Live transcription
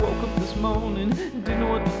morning, didn't know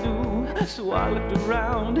what to do, so I looked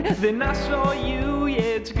around, then I saw you. Yeah,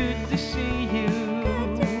 it's good to see you.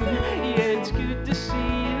 Yeah, it's good to see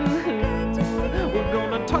you. We're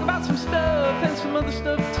gonna talk about some stuff and some other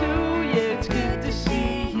stuff too. Yeah, it's good to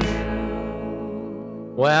see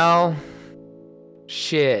you. Well,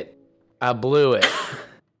 shit, I blew it.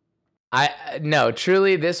 No,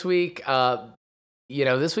 truly this week,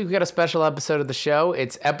 this week we got a special episode of the show.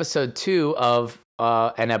 It's episode 2 of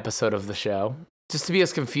an episode of the show, just to be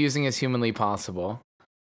as confusing as humanly possible.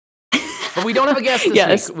 But we don't have a guest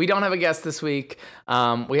this week. We don't have a guest this week. We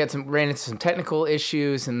ran into some technical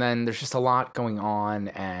issues, and then there's just a lot going on,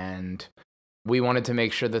 and we wanted to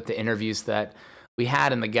make sure that the interviews that we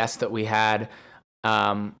had and the guests that we had,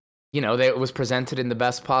 it was presented in the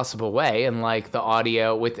best possible way. And like the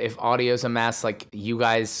audio, if audio's a mess, like you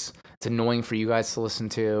guys, it's annoying for you guys to listen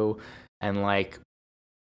to. And like,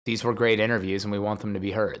 these were great interviews and we want them to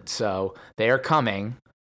be heard. So they are coming.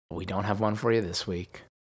 But we don't have one for you this week.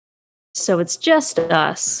 So it's just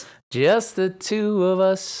us. Just the two of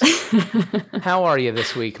us. How are you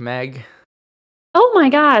this week, Meg? Oh my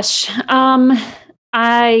gosh.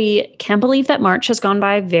 I can't believe that March has gone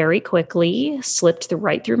by very quickly, slipped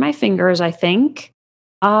right through my fingers, I think.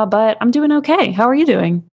 But I'm doing okay. How are you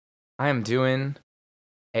doing? I am doing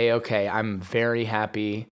A-okay. I'm very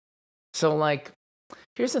happy. So, like,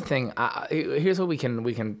 here's the thing. Here's what we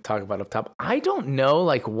can talk about up top. I don't know,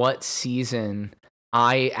 like, what season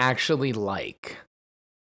I actually like.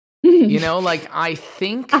 Like, I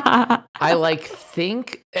think, and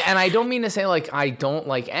I don't mean to say, like, I don't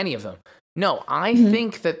like any of them. No, I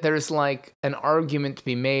think that there's like an argument to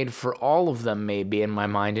be made for all of them, maybe in my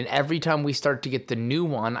mind. And every time we start to get the new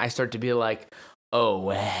one, I start to be like, oh,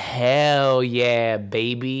 hell yeah,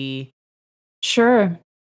 baby. Sure.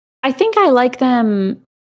 I think I like them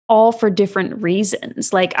all for different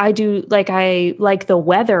reasons. Like I like the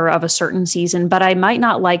weather of a certain season, but I might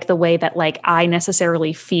not like the way that like I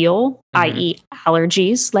necessarily feel, i.e.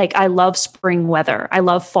 allergies. Like I love spring weather. I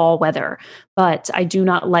love fall weather, but I do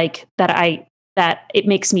not like that it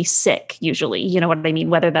makes me sick usually. You know what I mean?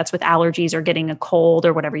 Whether that's with allergies or getting a cold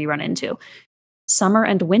or whatever you run into. Summer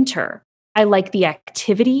and winter. I like the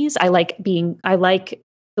activities. I like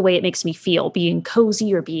the way it makes me feel, being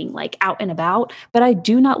cozy or being like out and about, but I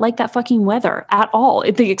do not like that fucking weather at all.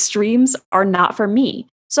 The extremes are not for me.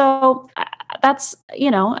 So that's,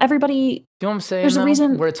 everybody. You know what I'm saying? There's a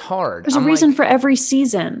reason where it's hard. There's a reason for every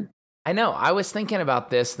season. I know. I was thinking about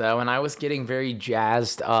this though, and I was getting very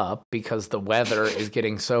jazzed up because the weather is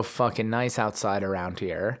getting so fucking nice outside around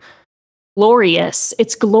here. Glorious.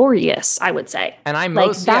 It's glorious, I would say. And I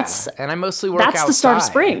mostly work outside. That's the start of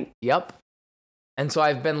spring. Yep. And so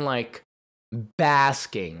I've been like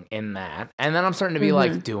basking in that. And then I'm starting to be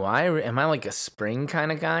like, am I like a spring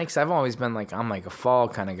kind of guy? Because I've always been like, I'm like a fall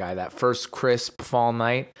kind of guy. That first crisp fall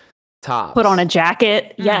night, tops. Put on a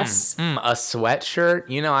jacket. Yes. A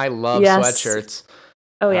sweatshirt. I love sweatshirts.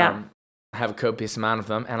 Oh, yeah. I have a copious amount of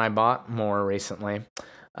them. And I bought more recently.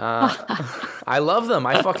 I love them.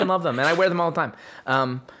 I fucking love them. And I wear them all the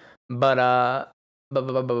time.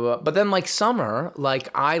 But then like summer, like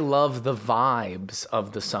I love the vibes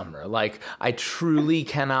of the summer. Like I truly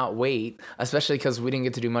cannot wait, especially because we didn't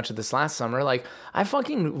get to do much of this last summer. Like I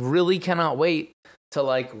fucking really cannot wait to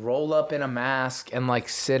like roll up in a mask and like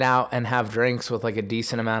sit out and have drinks with like a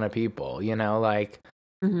decent amount of people, like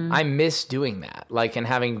I miss doing that. Like and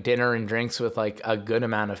having dinner and drinks with like a good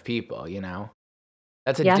amount of people,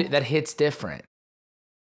 that hits different.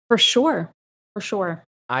 For sure.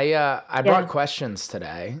 I brought questions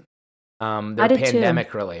today. They're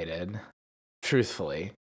pandemic related,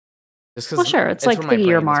 truthfully. Just well, sure. It's like the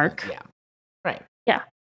year mark. Yeah. Right. Yeah.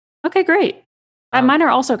 Okay, great. Mine are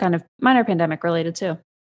also mine are pandemic related too.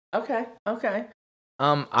 Okay.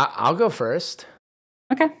 I'll go first.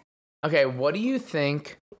 Okay. What do you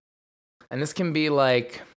think? And this can be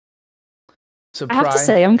like surprise. I have to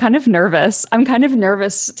say, I'm kind of nervous. I'm kind of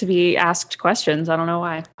nervous to be asked questions. I don't know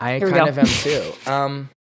why. I kind of am too.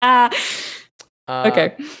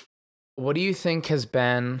 Okay. What do you think has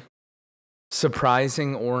been,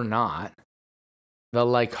 surprising or not, the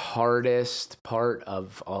like hardest part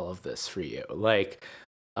of all of this for you? Like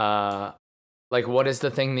what is the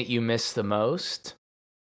thing that you miss the most?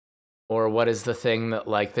 Or what is the thing that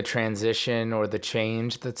like the transition or the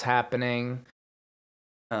change that's happening?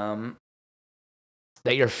 That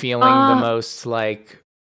you're feeling the most like,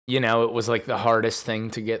 it was like the hardest thing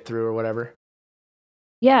to get through or whatever?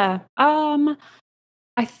 Yeah.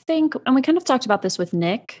 I think, and we kind of talked about this with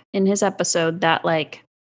Nick in his episode, that like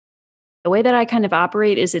the way that I kind of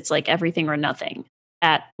operate is it's like everything or nothing.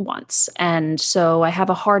 at once. And so I have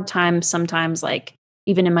a hard time sometimes, like,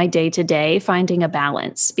 even in my day to day, finding a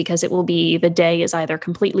balance, because it will be the day is either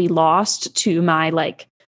completely lost to my like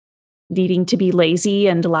needing to be lazy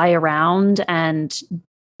and lie around and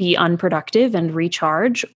be unproductive and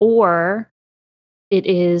recharge, or it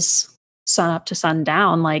is sun up to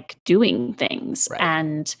sundown, like doing things. Right.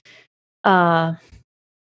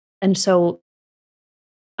 And so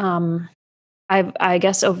I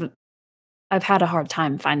guess I've had a hard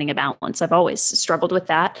time finding a balance. I've always struggled with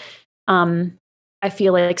that. I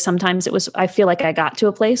feel like sometimes I feel like I got to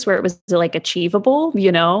a place where it was like achievable,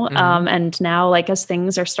 and now, like, as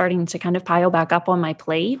things are starting to kind of pile back up on my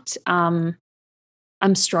plate, I'm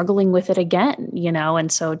struggling with it again,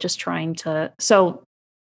 and so just trying to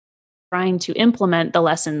implement the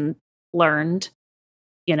lesson learned,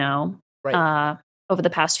 Right. over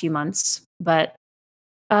the past few months. But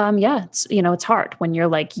yeah, it's hard when you're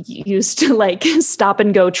like used to like stop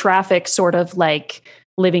and go traffic, sort of like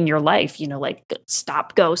living your life, like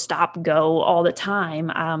stop, go all the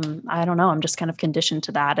time. I don't know. I'm just kind of conditioned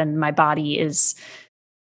to that. And my body is,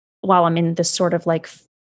 while I'm in this sort of like,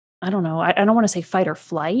 I don't know, I don't want to say fight or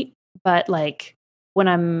flight, but like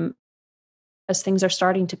as things are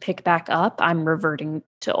starting to pick back up, I'm reverting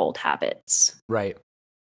to old habits. Right.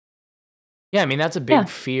 Yeah, I mean, that's a big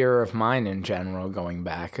fear of mine in general, going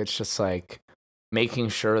back. It's just like making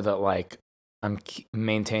sure that like I'm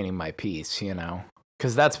maintaining my peace,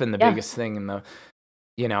 because that's been the biggest thing in the,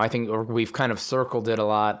 I think we've kind of circled it a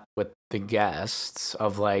lot with the guests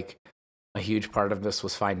of like a huge part of this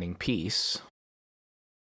was finding peace.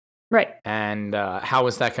 Right. And how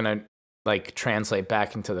is that going to like translate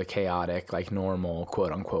back into the chaotic, like normal,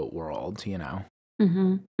 quote unquote world,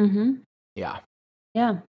 Mm-hmm. Mm-hmm. Yeah.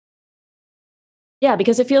 Yeah. Yeah,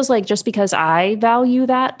 because it feels like just because I value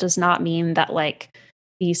that does not mean that like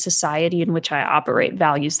the society in which I operate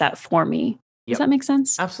values that for me. Does that make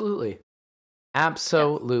sense? Absolutely.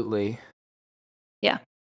 Absolutely. Yeah.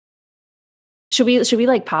 Should we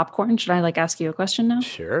like popcorn? Should I like ask you a question now?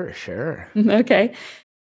 Sure. Okay.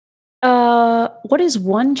 What is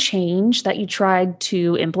one change that you tried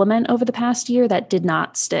to implement over the past year that did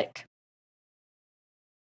not stick?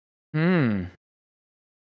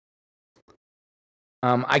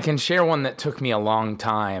 I can share one that took me a long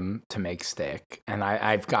time to make stick, and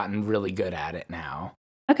I've gotten really good at it now.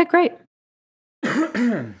 Okay, great.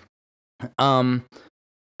 I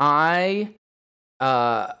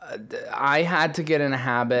had to get in a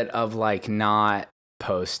habit of like not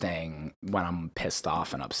posting when I'm pissed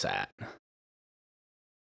off and upset.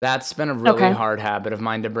 That's been a really hard habit of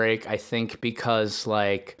mine to break, I think, because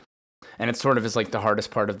like, and it sort of is like the hardest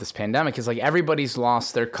part of this pandemic is like everybody's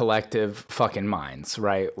lost their collective fucking minds,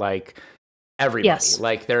 right? Like everybody,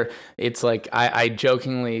 like it's like I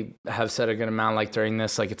jokingly have said a good amount like during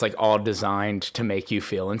this, like it's like all designed to make you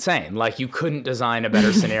feel insane. Like you couldn't design a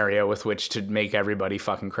better scenario with which to make everybody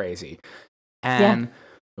fucking crazy. And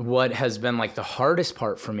what has been like the hardest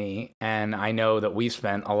part for me, and I know that we've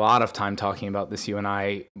spent a lot of time talking about this, you and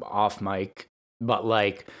I off mic, but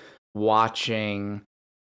like watching,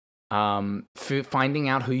 finding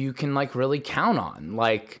out who you can like really count on,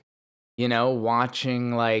 like,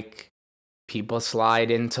 watching like people slide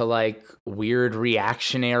into like weird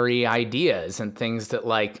reactionary ideas and things that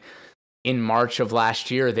like in March of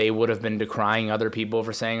last year they would have been decrying other people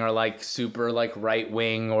for saying are like super like right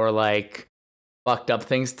wing or like fucked up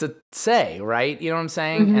things to say, right? You know what I'm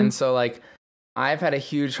saying? Mm-hmm. And so like I've had a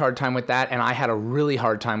huge hard time with that, and I had a really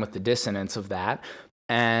hard time with the dissonance of that.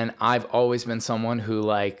 And I've always been someone who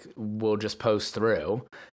like will just post through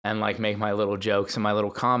and like make my little jokes and my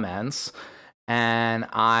little comments. And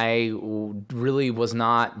I really was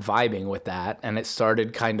not vibing with that. And it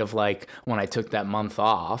started kind of like when I took that month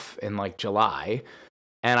off in like July,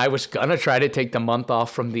 and I was gonna try to take the month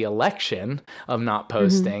off from the election of not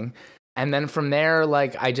posting. Mm-hmm. And then from there,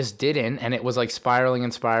 like, I just didn't, and it was, like, spiraling,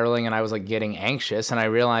 and I was, like, getting anxious, and I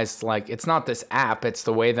realized, like, it's not this app, it's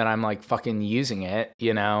the way that I'm, like, fucking using it,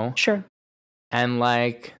 Sure. And,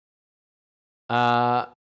 like,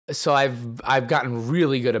 so I've gotten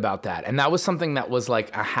really good about that, and that was something that was,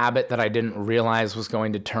 like, a habit that I didn't realize was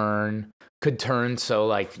going to could turn so,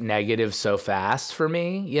 like, negative so fast for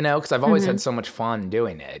me, because I've always had so much fun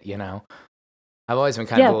doing it, I've always been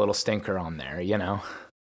kind of a little stinker on there,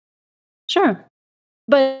 Sure.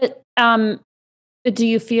 But do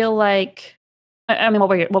you feel like, I mean, what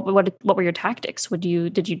were your tactics? Did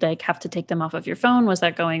you like have to take them off of your phone? Was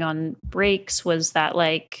that going on breaks? Was that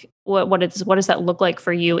like what does that look like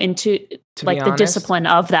for you into like the discipline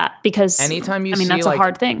of that? Because anytime you see, that's like, a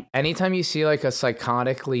hard thing. Anytime you see like a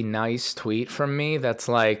psychotically nice tweet from me that's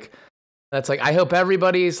like That's like, I hope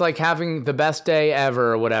everybody's like having the best day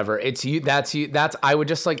ever or whatever. It's you. That's I would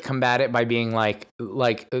just like combat it by being like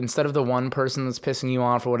instead of the one person that's pissing you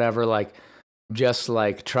off or whatever, like just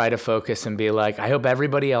like try to focus and be like, I hope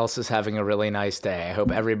everybody else is having a really nice day. I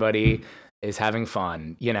hope everybody is having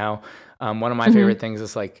fun. You know, one of my favorite things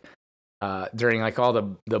is like during like all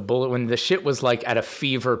the bullet when the shit was like at a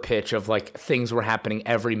fever pitch of like things were happening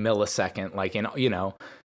every millisecond, like in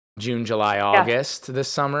June, July, August this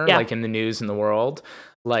summer, like in the news in the world,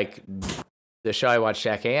 like the show I watched,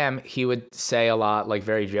 Jack AM, he would say a lot, like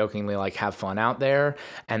very jokingly, like have fun out there.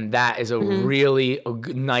 And that is a really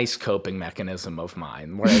nice coping mechanism of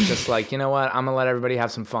mine where it's just like, you know what, I'm gonna let everybody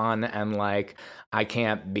have some fun. And like, I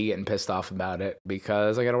can't be getting pissed off about it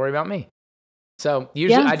because I got to worry about me. So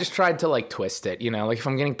usually I just tried to like twist it, like if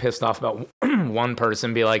I'm getting pissed off about one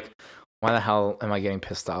person, be like, why the hell am I getting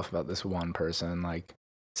pissed off about this one person? Like,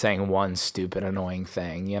 saying one stupid, annoying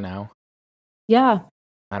thing, Yeah.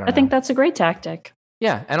 I think that's a great tactic.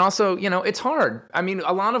 Yeah. And also, it's hard. I mean,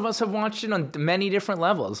 a lot of us have watched it on many different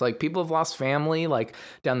levels. Like, people have lost family, like,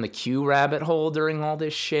 down the Q rabbit hole during all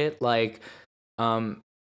this shit. Like, we're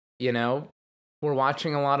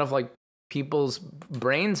watching a lot of, like, people's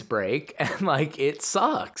brains break, and, like, it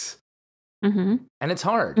sucks. And it's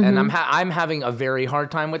hard. And I'm having a very hard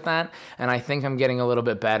time with that. And I think I'm getting a little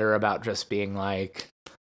bit better about just being like,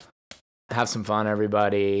 have some fun,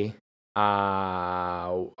 everybody.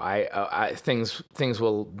 Things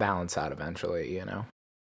will balance out eventually,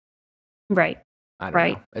 Right. I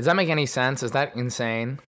don't know. Does that make any sense? Is that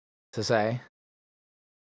insane to say?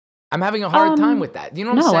 I'm having a hard time with that. You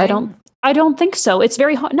know what I'm saying? I don't think so. It's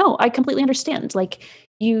very hard. No, I completely understand. Like,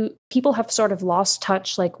 people have sort of lost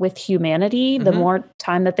touch, like, with humanity, the more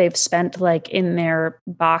time that they've spent, like, in their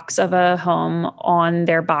box of a home on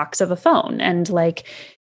their box of a phone, and like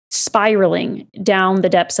spiraling down the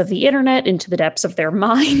depths of the internet into the depths of their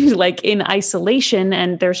mind, like in isolation.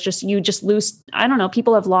 And there's just, you just lose, I don't know,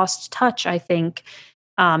 people have lost touch, I think.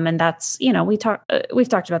 And that's, we've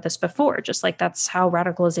talked about this before, just like that's how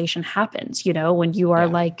radicalization happens, when you are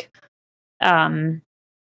like, and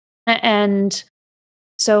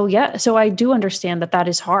so, so I do understand that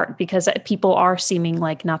is hard because people are seeming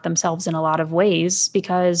like not themselves in a lot of ways,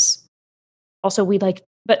 because also we like,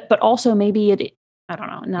 but also maybe I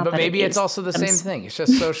don't know. But maybe it's also the same thing. It's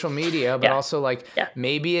just social media, but also like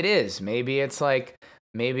maybe it is. Maybe it's like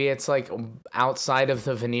outside of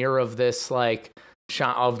the veneer of this like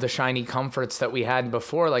of the shiny comforts that we had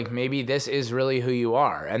before. Like, maybe this is really who you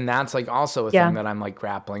are, and that's like also a thing that I'm like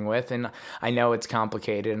grappling with. And I know it's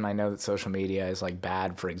complicated, and I know that social media is like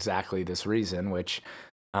bad for exactly this reason, which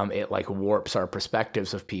it like warps our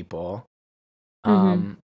perspectives of people.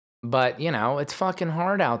 But, it's fucking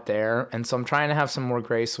hard out there. And so I'm trying to have some more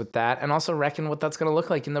grace with that, and also reckon what that's going to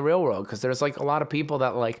look like in the real world. Because there's like a lot of people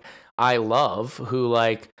that like I love who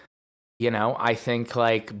like, I think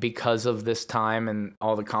like because of this time and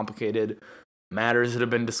all the complicated matters that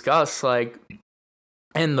have been discussed, like,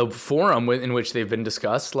 and the forum in which they've been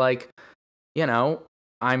discussed, like,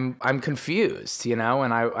 I'm confused, and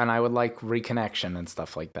I would like reconnection and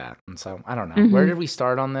stuff like that. And so I don't know. Where did we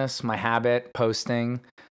start on this? My habit, posting.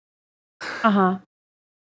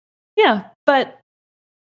 Yeah, but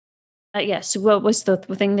yes. What was the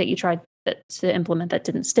thing that you tried to implement that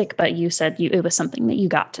didn't stick? But you said it was something that you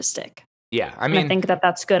got to stick. Yeah, I mean, and I think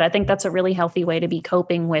that's good. I think that's a really healthy way to be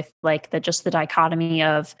coping with like the dichotomy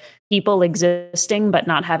of people existing but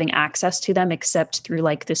not having access to them except through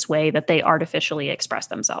like this way that they artificially express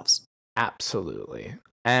themselves. Absolutely,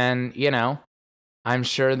 and I'm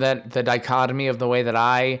sure that the dichotomy of the way that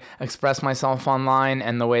I express myself online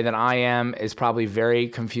and the way that I am is probably very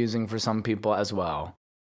confusing for some people as well.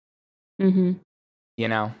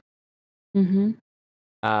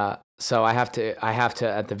 So I have to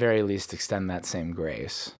at the very least extend that same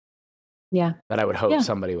grace. Yeah. That I would hope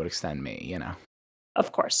somebody would extend me,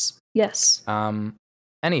 Of course. Yes. Anywho's.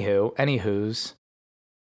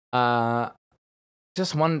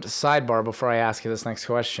 Just one sidebar before I ask you this next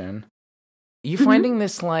question. Are you finding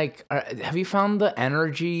this like, have you found the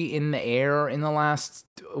energy in the air in the last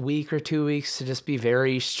week or 2 weeks to just be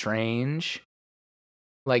very strange?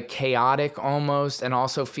 Like chaotic almost, and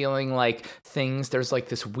also feeling like there's like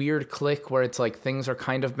this weird click where it's like things are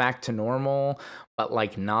kind of back to normal, but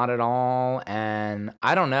like not at all. And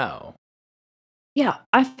I don't know. Yeah,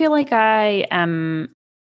 I feel like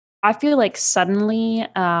suddenly,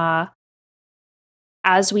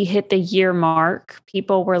 as we hit the year mark,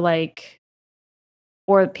 people were like,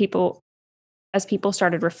 or people, as people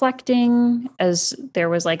started reflecting, as there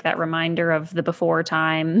was like that reminder of the before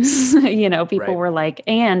times, people Right. were like,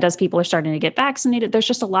 and as people are starting to get vaccinated, there's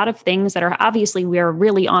just a lot of things that are obviously we are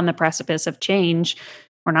really on the precipice of change.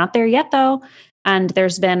 We're not there yet though. And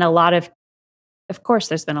there's been a lot of course,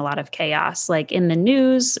 there's been a lot of chaos, like in the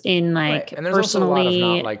news, in Right. like And there's also a lot of not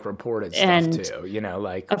personally, like reported stuff and too.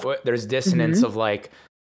 Like of, there's dissonance mhm. of like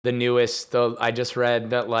I just read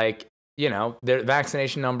that like, their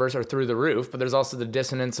vaccination numbers are through the roof, but there's also the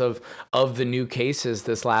dissonance of the new cases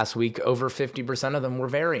this last week. Over 50% of them were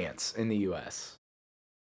variants in the US.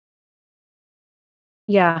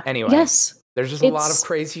 Yeah. Anyway, Yes. there's just a lot of It's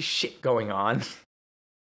crazy shit going on.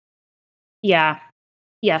 yeah.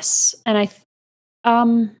 Yes. And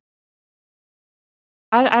um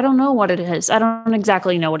I don't know what it is. I don't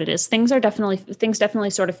exactly know what it is. Things definitely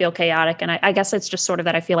sort of feel chaotic, and I guess it's just sort of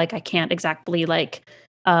that I feel like I can't exactly like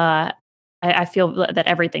I feel that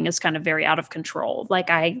everything is kind of very out of control. Like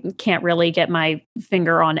I can't really get my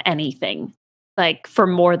finger on anything like for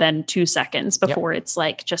more than 2 seconds Yep. before it's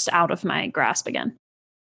like just out of my grasp again.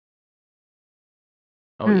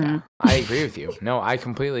 Oh yeah. I agree with you. No, I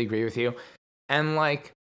completely agree with you. And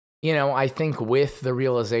like, I think with the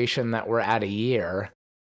realization that we're at a year,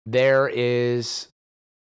 there is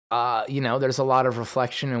there's a lot of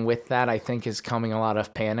reflection, and with that I think is coming a lot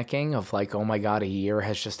of panicking of like, oh my god, a year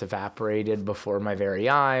has just evaporated before my very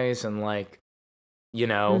eyes. And like,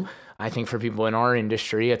 Mm. I think for people in our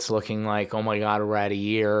industry it's looking like, oh my god, we're at a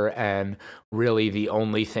year, and really the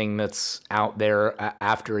only thing that's out there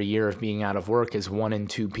after a year of being out of work is 1 in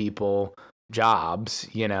 2 people jobs,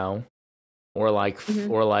 or like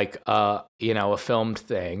Mhm. a filmed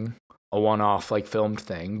thing, a one-off like filmed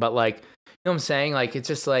thing. But like, what I'm saying, like, it's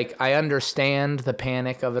just like I understand the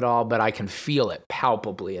panic of it all, but I can feel it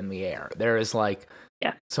palpably in the air. There is like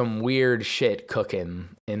Yeah. some weird shit cooking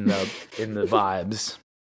in the vibes.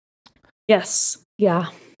 Yes. Yeah.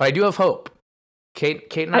 But I do have hope.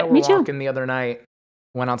 Kate and I were Me too. walking the other night,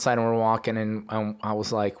 went outside and we were walking, and I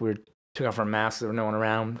was like, took off our masks, there was no one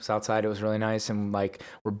around, it was outside, it was really nice, and like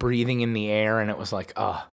we're breathing in the air, and it was like,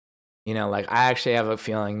 like I actually have a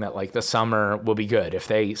feeling that like the summer will be good if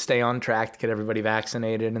they stay on track to get everybody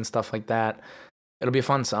vaccinated and stuff like that. It'll be a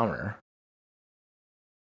fun summer.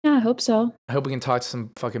 Yeah, I hope so. I hope we can talk to some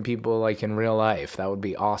fucking people like in real life. That would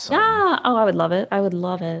be awesome. Yeah. Oh, I would love it. I would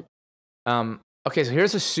love it. Okay, so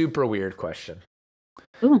here's a super weird question.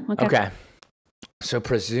 Ooh, okay. Okay. So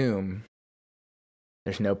presume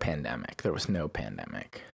there's no pandemic. There was no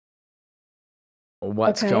pandemic.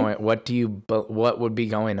 What would be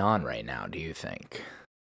going on right now, do you think?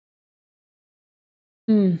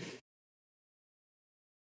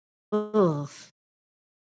 Ugh.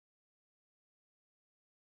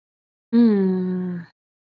 Mm.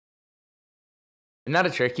 Not a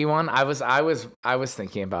tricky one. I was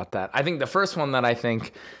thinking about that. I think the first one that I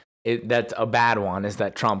think that's a bad one is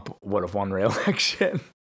that Trump would have won re-election.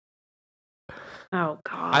 Oh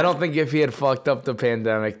God. I don't think if he had fucked up the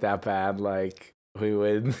pandemic that bad, like we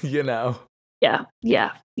would, Yeah.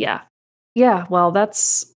 Well,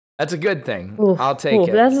 that's a good thing. oof, I'll take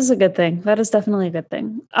it. That is a good thing. That is definitely a good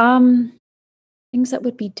thing. Things that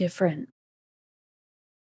would be different.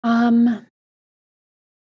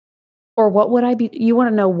 Or what would I be? You want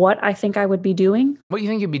to know what I think I would be doing? What you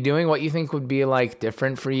think you'd be doing? What you think would be like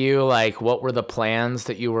different for you? Like, what were the plans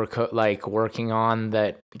that you were like working on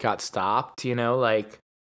that got stopped? Like,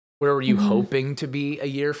 where were you hoping to be a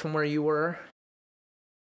year from where you were?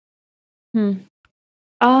 I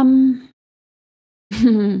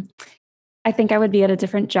think I would be at a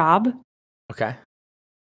different job. Okay.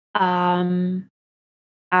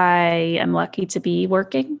 I am lucky to be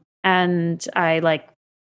working, and I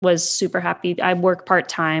was super happy. I work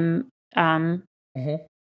part-time, but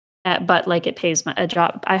like it pays a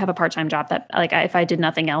job. I have a part-time job that like if I did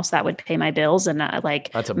nothing else, that would pay my bills, and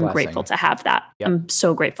That's a I'm grateful blessing. to have that. Yep. I'm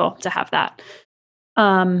so grateful to have that.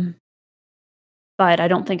 But I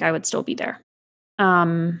don't think I would still be there.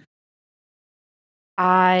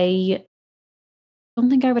 I don't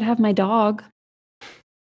think I would have my dog.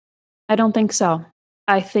 I don't think so.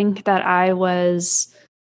 I think that I don't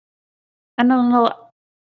know,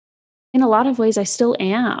 in a lot of ways, I still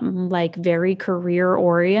am like very career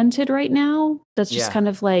oriented right now. That's just Yeah. kind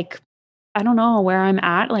of like, I don't know where I'm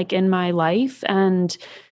at like in my life. And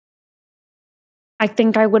I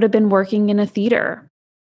think I would have been working in a theater.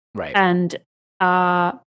 Right. And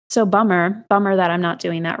so bummer that I'm not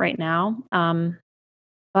doing that right now.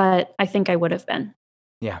 But I think I would have been.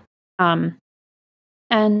 Yeah.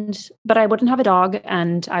 But I wouldn't have a dog,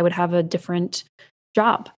 and I would have a different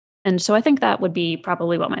job. And so I think that would be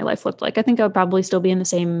probably what my life looked like. I think I would probably still be in the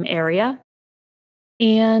same area.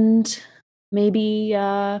 And maybe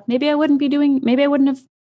I wouldn't have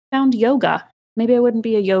found yoga. Maybe I wouldn't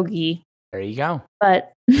be a yogi. There you go.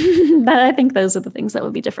 But I think those are the things that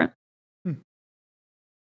would be different.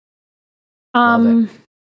 Love it.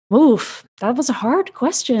 Oof, that was a hard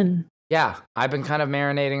question. Yeah, I've been kind of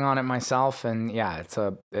marinating on it myself, and yeah, it's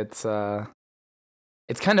also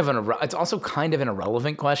kind of an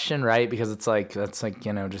irrelevant question, right? Because it's like that's like,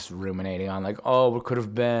 you know, just ruminating on like, oh, what could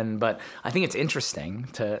have been. But I think it's interesting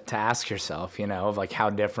to ask yourself, you know, of like how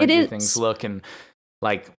different do things look, and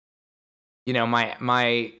like, you know,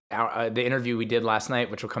 the interview we did last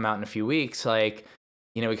night, which will come out in a few weeks, like,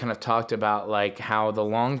 you know, we kind of talked about like how the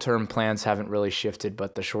long-term plans haven't really shifted,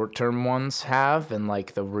 but the short-term ones have, and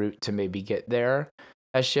like the route to maybe get there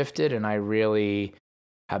has shifted. And I really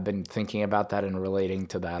have been thinking about that and relating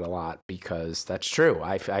to that a lot, because that's true.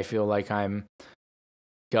 I feel like I'm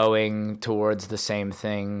going towards the same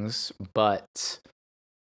things, but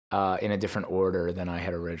in a different order than I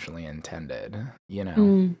had originally intended, you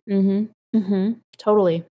know?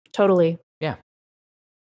 Totally. Yeah.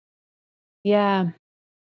 Yeah.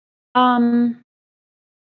 I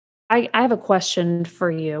have a question for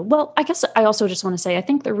you. Well, I guess I also just want to say, I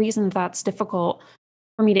think the reason that's difficult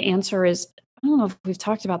for me to answer is, I don't know if we've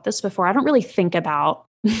talked about this before. I don't really think about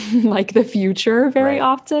like the future very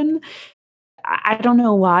often. I don't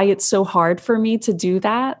know why it's so hard for me to do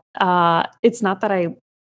that. It's not that I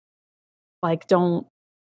like I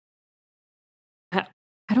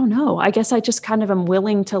don't know. I guess I just kind of am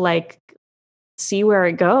willing to like see where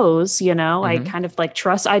it goes, you know? I kind of like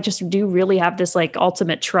trust. I just do really have this like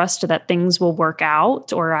ultimate trust that things will work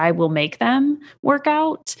out, or I will make them work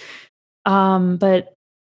out. But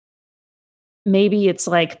maybe it's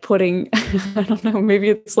like putting, I don't know, maybe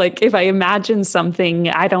it's like if I imagine something,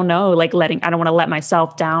 I don't know, like I don't want to let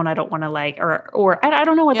myself down. I don't want to like, or I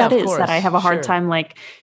don't know what that is, that I have a hard time like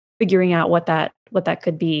figuring out what that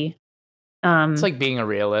could be. It's like being a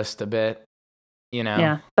realist a bit, you know?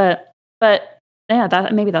 Yeah. But yeah,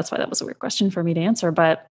 maybe that's why that was a weird question for me to answer.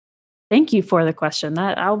 But thank you for the question.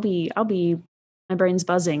 That I'll be my brain's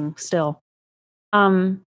buzzing still.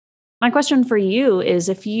 My question for you is,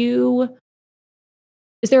 is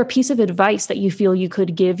there a piece of advice that you feel you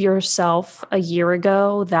could give yourself a year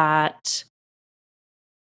ago that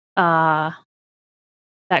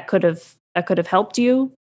could have helped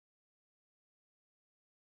you?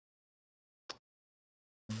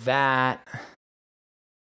 That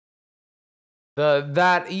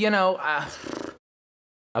you know,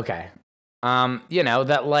 okay, you know,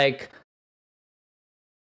 that like,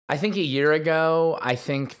 I think a year ago, I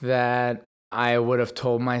think that I would have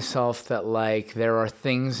told myself that like there are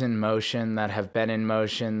things in motion that have been in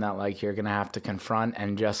motion that like you're gonna have to confront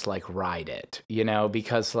and just like ride it, you know,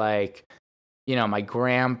 because like, you know, my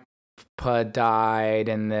grandpa died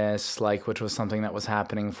in this, like, which was something that was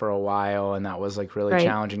happening for a while, and that was like really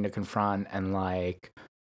challenging to confront. And like,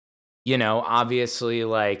 you know, obviously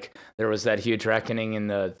like there was that huge reckoning in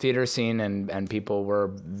the theater scene, and people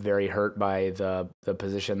were very hurt by the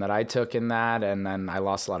position that I took in that, and then I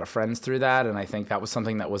lost a lot of friends through that. And I think that was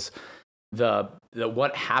something that was the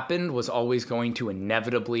what happened was always going to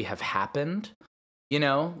inevitably have happened. You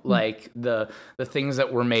know, like the things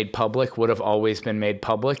that were made public would have always been made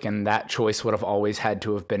public, and that choice would have always had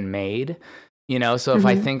to have been made, you know? So if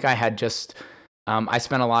I think I had just, I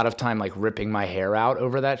spent a lot of time like ripping my hair out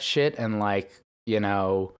over that shit and like, you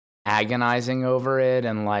know, agonizing over it.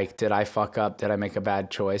 And like, did I fuck up? Did I make a bad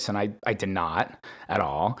choice? And I did not at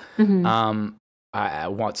all,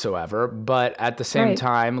 whatsoever. But at the same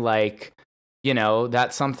time, like, you know,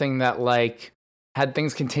 that's something that like, had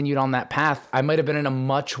things continued on that path, I might have been in a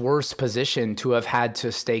much worse position to have had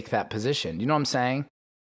to stake that position. You know what I'm saying?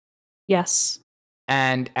 Yes.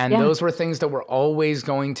 And those were things that were always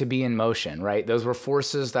going to be in motion, right? Those were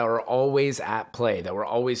forces that were always at play, that were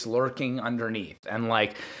always lurking underneath. And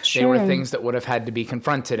like, they were things that would have had to be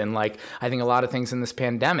confronted. And like, I think a lot of things in this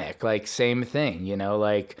pandemic, like same thing, you know,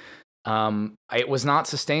 like, it was not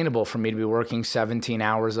sustainable for me to be working 17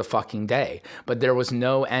 hours a fucking day, but there was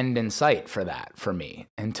no end in sight for that for me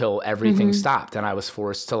until everything stopped and I was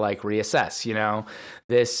forced to like reassess, you know,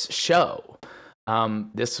 this show.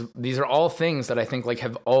 These are all things that I think like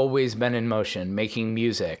have always been in motion, making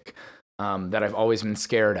music, that I've always been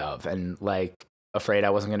scared of and like afraid I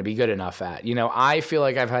wasn't going to be good enough at. You know, I feel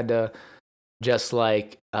like I've had to just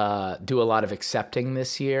like do a lot of accepting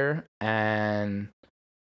this year and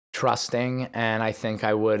trusting, and I think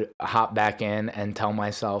I would hop back in and tell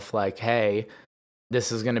myself like, hey,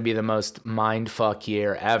 this is going to be the most mindfuck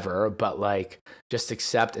year ever, but like just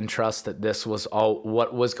accept and trust that this was all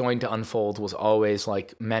what was going to unfold was always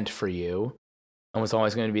like meant for you. and was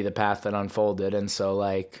always going to be the path that unfolded. And so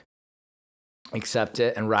like accept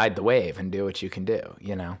it and ride the wave and do what you can do,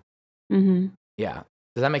 you know? Mm-hmm. Yeah.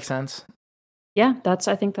 Does that make sense? Yeah,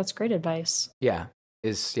 I think that's great advice. Yeah.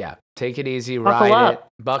 Take it easy, Buckle ride up.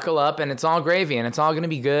 it, buckle up, and it's all gravy, and it's all going to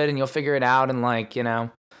be good, and you'll figure it out, and like, you know,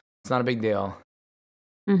 it's not a big deal.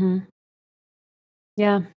 Mm-hmm.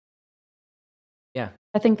 Yeah. Yeah.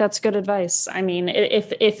 I think that's good advice. I mean,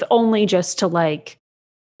 if only just to like,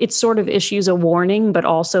 it sort of issues a warning, but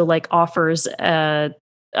also like offers the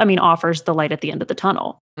light at the end of the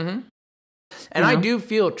tunnel. Mm-hmm. And I do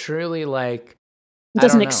feel truly like, it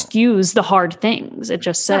doesn't excuse the hard things. It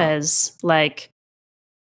just says like,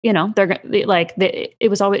 you know, it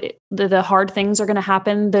was always the hard things are going to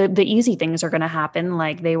happen. The easy things are going to happen.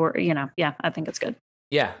 Like they were, you know, yeah, I think it's good.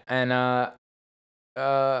 Yeah. And,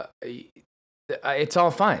 it's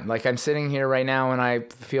all fine. Like I'm sitting here right now and I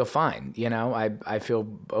feel fine. You know, I feel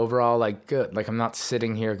overall like good. Like I'm not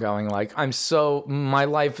sitting here going like, my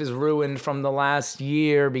life is ruined from the last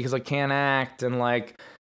year because I can't act. And like,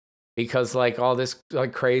 because like all this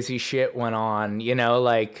like crazy shit went on, you know,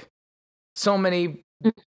 like so many.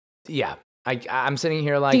 Yeah. I'm sitting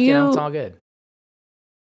here like, you know, it's all good.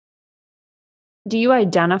 Do you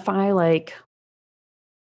identify like,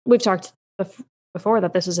 we've talked before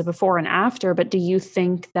that this is a before and after, but do you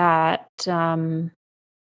think that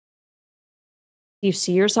you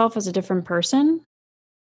see yourself as a different person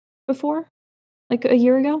before, like a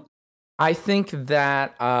year ago? I think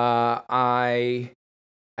that I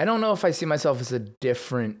don't know if I see myself as a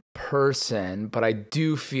different person, but I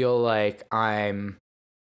do feel like I'm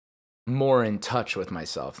more in touch with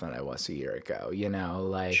myself than I was a year ago, you know,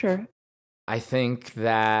 like sure. I think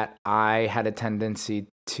that I had a tendency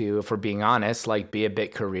to, if we're being honest, like be a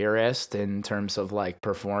bit careerist in terms of like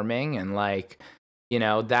performing and like, you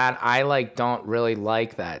know, that I like don't really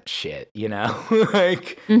like that shit, you know,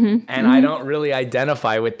 like, and I don't really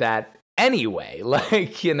identify with that anyway.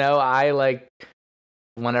 Like, you know, I like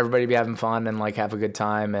want everybody to be having fun and like have a good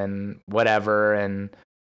time and whatever. And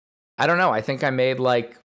I don't know. I think I made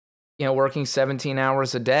like, you know, working 17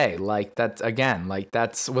 hours a day, like that's again, like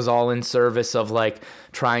was all in service of like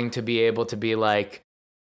trying to be able to be like,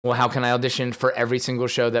 well, how can I audition for every single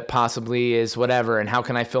show that possibly is whatever? And how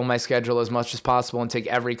can I fill my schedule as much as possible and take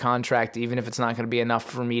every contract, even if it's not going to be enough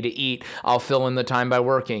for me to eat, I'll fill in the time by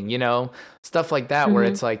working, you know, stuff like that, where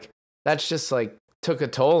it's like, that's just like took a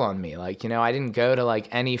toll on me. Like, you know, I didn't go to like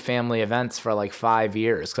any family events for like 5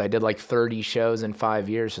 years because I did like 30 shows in 5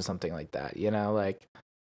 years or something like that, you know, like.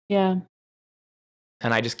 Yeah.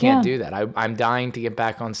 And I just can't do that. I'm dying to get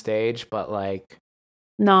back on stage, but like.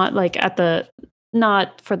 Not like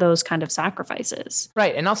not for those kind of sacrifices.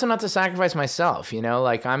 Right. And also not to sacrifice myself, you know,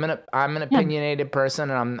 like I'm an opinionated person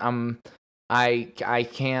and I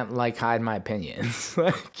can't like hide my opinions,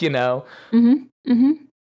 like, you know?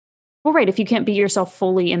 Well, right. If you can't be yourself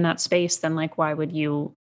fully in that space, then like, why would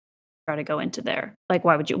you try to go into there? Like,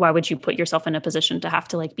 why would you put yourself in a position to have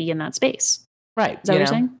to like be in that space? Right. Is that what you're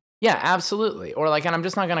saying? Yeah, absolutely. Or like, and I'm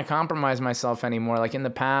just not going to compromise myself anymore. Like in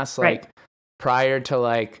the past, like prior to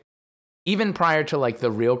like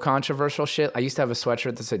the real controversial shit, I used to have a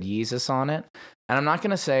sweatshirt that said Yeezus on it. And I'm not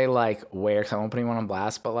going to say like where, because I won't put anyone on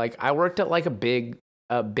blast, but like I worked at like a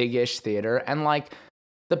big-ish theater and like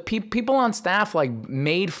the people on staff like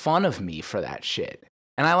made fun of me for that shit.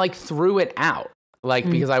 And I like threw it out. Like,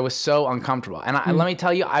 because I was so uncomfortable. And let me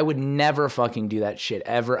tell you, I would never fucking do that shit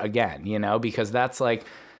ever again, you know, because that's like,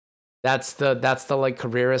 that's the like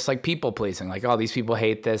careerist, like people pleasing. Like, oh, these people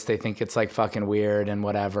hate this. They think it's like fucking weird and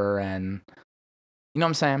whatever. And you know what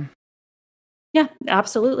I'm saying? Yeah,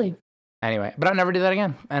 absolutely. Anyway, but I'll never do that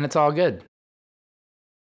again. And it's all good.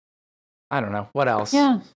 I don't know. What else?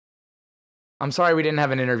 Yeah. I'm sorry we didn't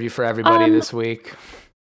have an interview for everybody this week.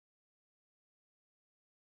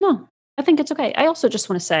 No, I think it's okay. I also just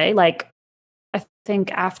want to say, like, I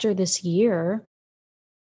think after this year,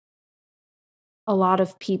 a lot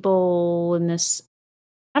of people in this,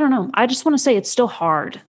 I don't know. I just want to say it's still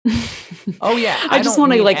hard. Oh yeah. I just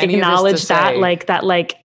want to like acknowledge that,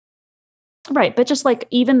 right. But just like,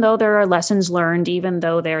 even though there are lessons learned, even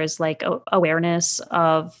though there is like awareness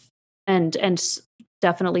of, and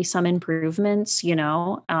definitely some improvements, you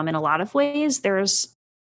know, in a lot of ways,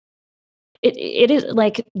 it is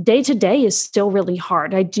like day to day is still really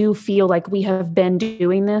hard. I do feel like we have been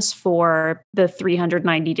doing this for the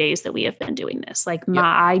 390 days that we have been doing this. Like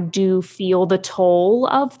I do feel the toll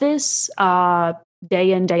of this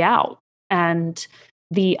day in, day out. And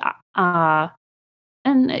the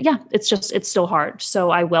yeah, it's still hard. So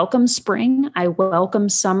I welcome spring. I welcome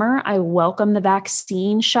summer. I welcome the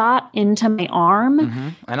vaccine shot into my arm. Mm-hmm.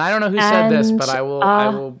 And I don't know who said this, but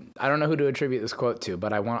And, I don't know who to attribute this quote to,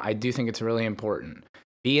 but I do think it's really important.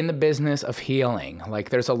 Be in the business of healing.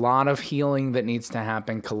 Like, there's a lot of healing that needs to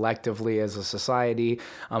happen collectively as a society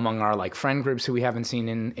among our like friend groups who we haven't seen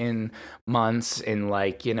in months, in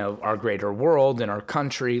like, you know, our greater world, in our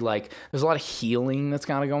country. Like, there's a lot of healing that's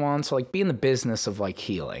got to go on. So like, be in the business of like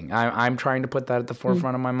healing. I'm trying to put that at the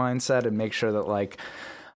forefront of my mindset and make sure that like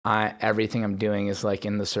everything I'm doing is like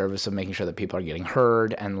in the service of making sure that people are getting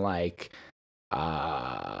heard and like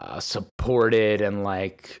supported and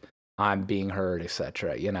like I'm being heard,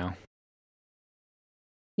 etc. You know?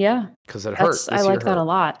 yeah, Because it hurts. I like that a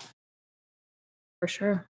lot. For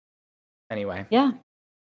sure. Anyway. Yeah.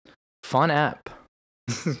 Fun app.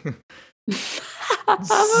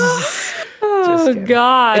 Oh,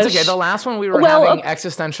 gosh. It's okay. The last one we were having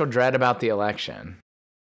existential dread about the election.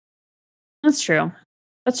 That's true.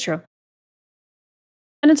 That's true.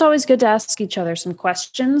 And it's always good to ask each other some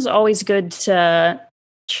questions. Always good to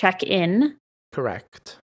check in.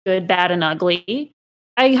 Correct. Good, bad, and ugly.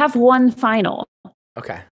 I have one final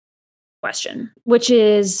question, which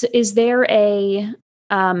is there a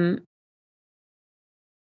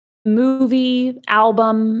movie,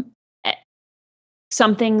 album,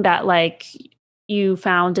 something that like you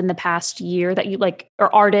found in the past year that you like,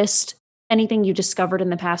 or artist, anything you discovered in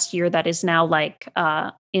the past year that is now like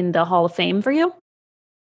in the Hall of Fame for you?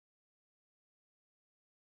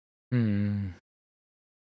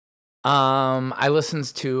 I listened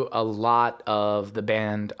to a lot of the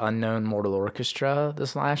band Unknown Mortal Orchestra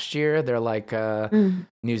this last year. They're like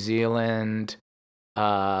New Zealand,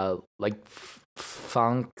 like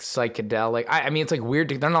funk psychedelic. I mean, it's like weird.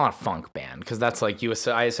 They're not a funk band because that's like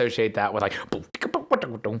I associate that with like,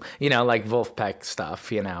 you know, like Wolfpack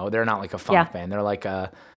stuff. You know, they're not like a funk band. They're like I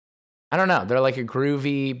don't know. They're like a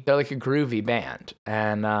groovy band,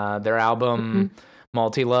 and their album.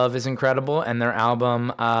 Multi-Love is incredible, and their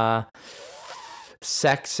album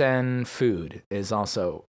Sex and Food is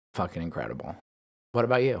also fucking incredible. What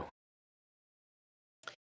about you?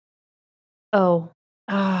 Oh,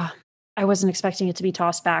 I wasn't expecting it to be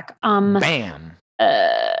tossed back. Bam.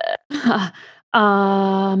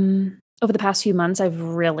 Over the past few months, I've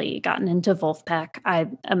really gotten into Wolfpack.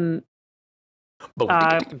 I'm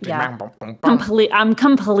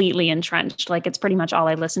completely entrenched. Like, it's pretty much all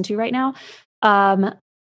I listen to right now.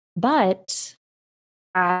 But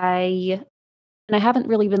I haven't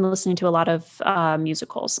really been listening to a lot of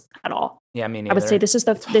musicals at all. Yeah, me neither. I would say this is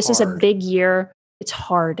a big year. It's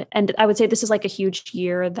hard, and I would say this is like a huge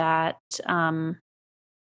year that I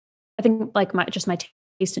think like my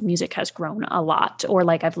taste in music has grown a lot. Or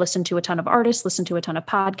like I've listened to a ton of artists, listened to a ton of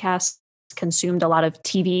podcasts, consumed a lot of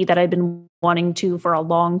TV that I've been wanting to for a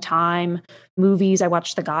long time. Movies. I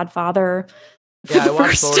watched The Godfather. Yeah, I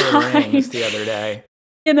watched Lord of the Rings the other day.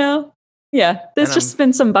 You know, yeah. There's just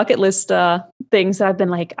been some bucket list things that I've been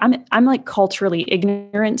like, I'm like culturally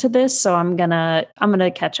ignorant to this, so I'm gonna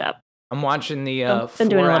catch up. I'm watching the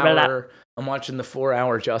I'm watching the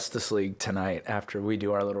 4-hour Justice League tonight after we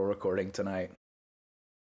do our little recording tonight.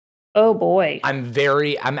 Oh boy. I'm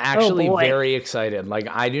actually very excited. Like,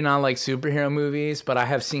 I do not like superhero movies, but I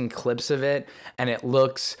have seen clips of it and it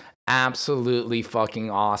looks absolutely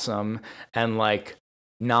fucking awesome and like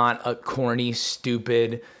not a corny,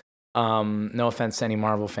 stupid, no offense to any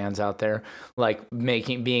Marvel fans out there, like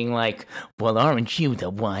being like, well, aren't you the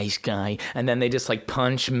wise guy? And then they just like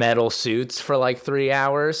punch metal suits for like 3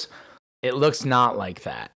 hours. It looks not like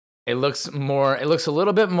that. It looks a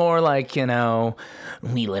little bit more like, you know,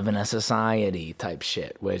 we live in a society type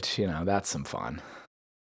shit, which, you know, that's some fun.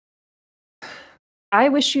 I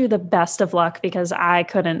wish you the best of luck because I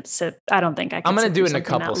couldn't sit. I don't think I can. I'm going to do it in a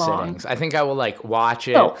couple sittings. I think I will like watch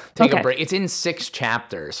it, take a break. It's in 6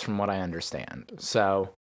 chapters from what I understand.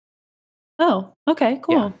 So. Oh, okay,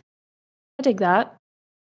 cool. Yeah. I dig that.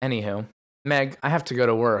 Anywho, Meg, I have to go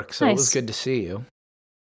to work, so It was good to see you.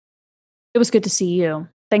 It was good to see you.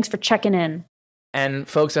 Thanks for checking in. And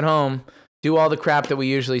folks at home, do all the crap that we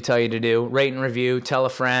usually tell you to do. Rate and review, tell a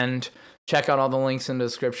friend. Check out all the links in the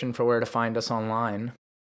description for where to find us online.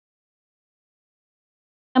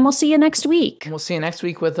 And we'll see you next week. We'll see you next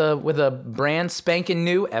week with a brand spanking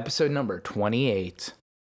new episode number 28.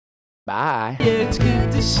 Bye. Yeah, it's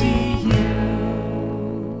good to see you.